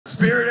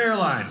Spirit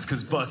Airlines,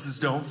 because buses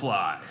don't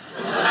fly.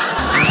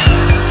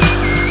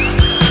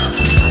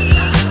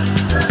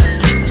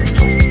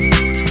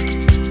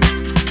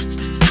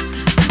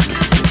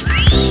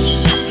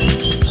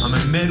 I'm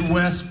a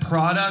Midwest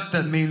product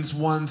that means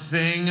one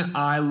thing: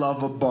 I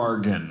love a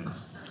bargain.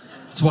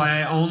 That's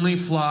why I only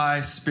fly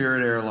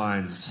Spirit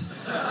Airlines.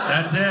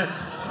 That's it.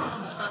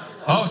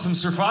 Oh, some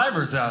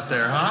survivors out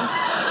there, huh?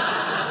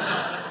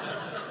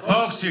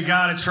 Folks, you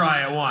gotta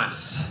try it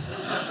once.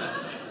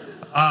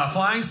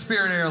 Flying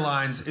Spirit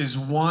Airlines is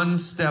one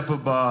step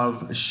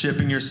above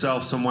shipping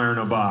yourself somewhere in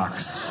a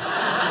box.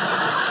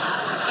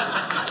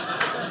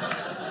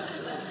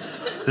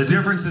 The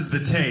difference is the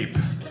tape.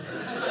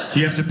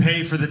 You have to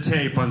pay for the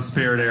tape on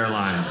Spirit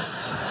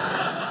Airlines.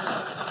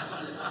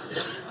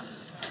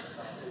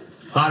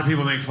 A lot of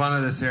people make fun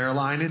of this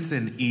airline. It's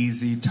an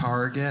easy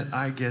target.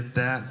 I get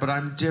that. But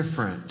I'm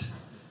different.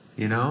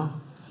 You know?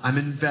 I'm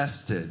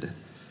invested.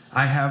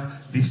 I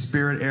have the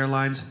Spirit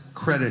Airlines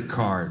credit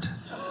card.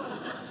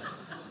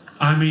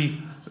 I'm a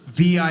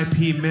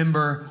VIP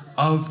member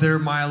of their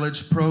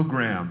mileage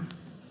program.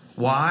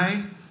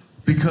 Why?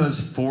 Because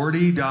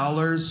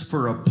 $40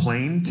 for a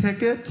plane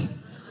ticket?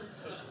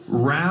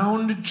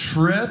 Round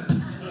trip?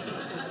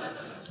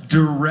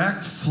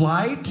 Direct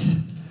flight?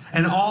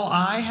 And all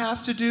I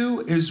have to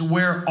do is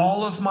wear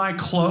all of my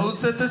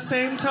clothes at the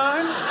same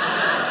time?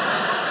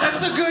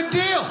 That's a good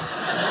deal.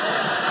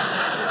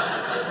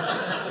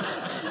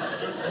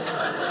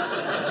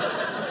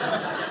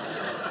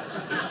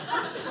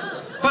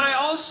 But I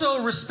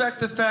also respect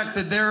the fact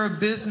that they're a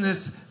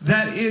business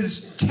that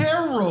is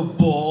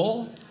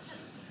terrible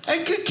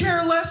and could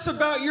care less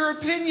about your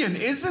opinion.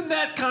 Isn't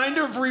that kind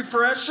of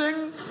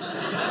refreshing?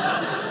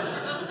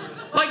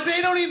 Like,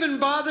 they don't even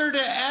bother to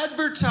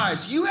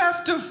advertise. You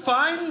have to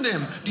find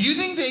them. Do you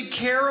think they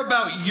care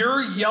about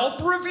your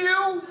Yelp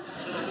review?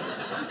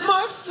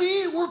 My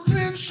feet were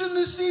pinched in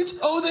the seats.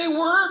 Oh, they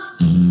were?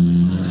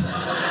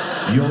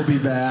 You'll be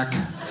back.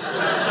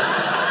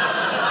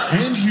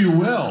 And you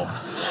will.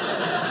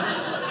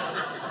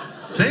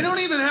 They don't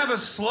even have a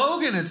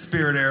slogan at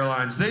Spirit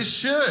Airlines. They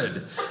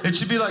should. It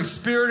should be like,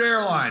 Spirit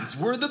Airlines,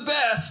 we're the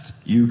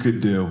best you could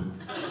do.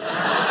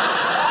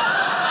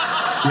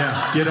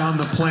 Yeah, get on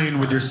the plane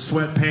with your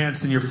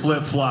sweatpants and your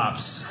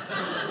flip-flops.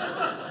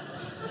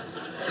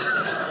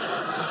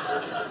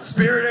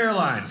 Spirit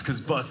Airlines,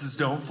 because buses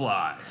don't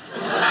fly.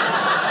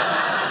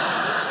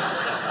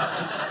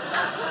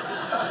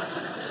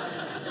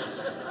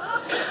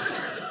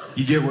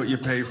 You get what you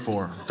pay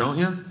for, don't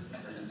you?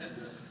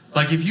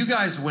 Like, if you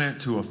guys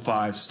went to a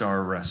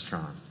 5-star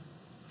restaurant,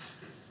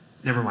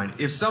 never mind,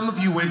 if some of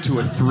you went to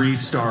a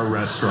 3-star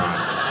restaurant,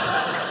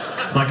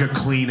 like a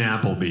clean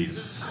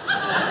Applebee's,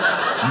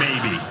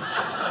 maybe.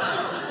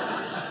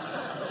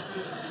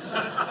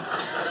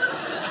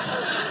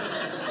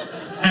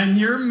 And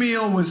your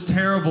meal was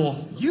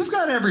terrible, you've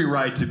got every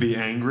right to be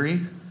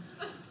angry.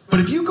 But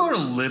if you go to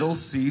Little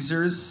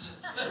Caesars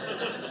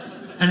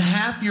and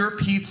half your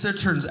pizza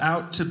turns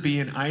out to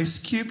be an ice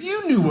cube,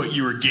 you knew what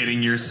you were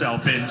getting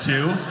yourself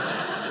into.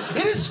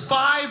 It is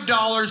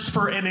 $5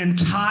 for an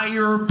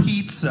entire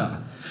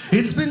pizza.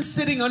 It's been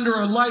sitting under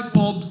a light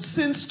bulb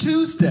since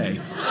Tuesday.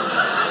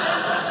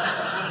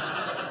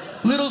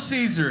 Little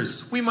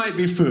Caesars, we might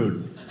be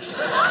food.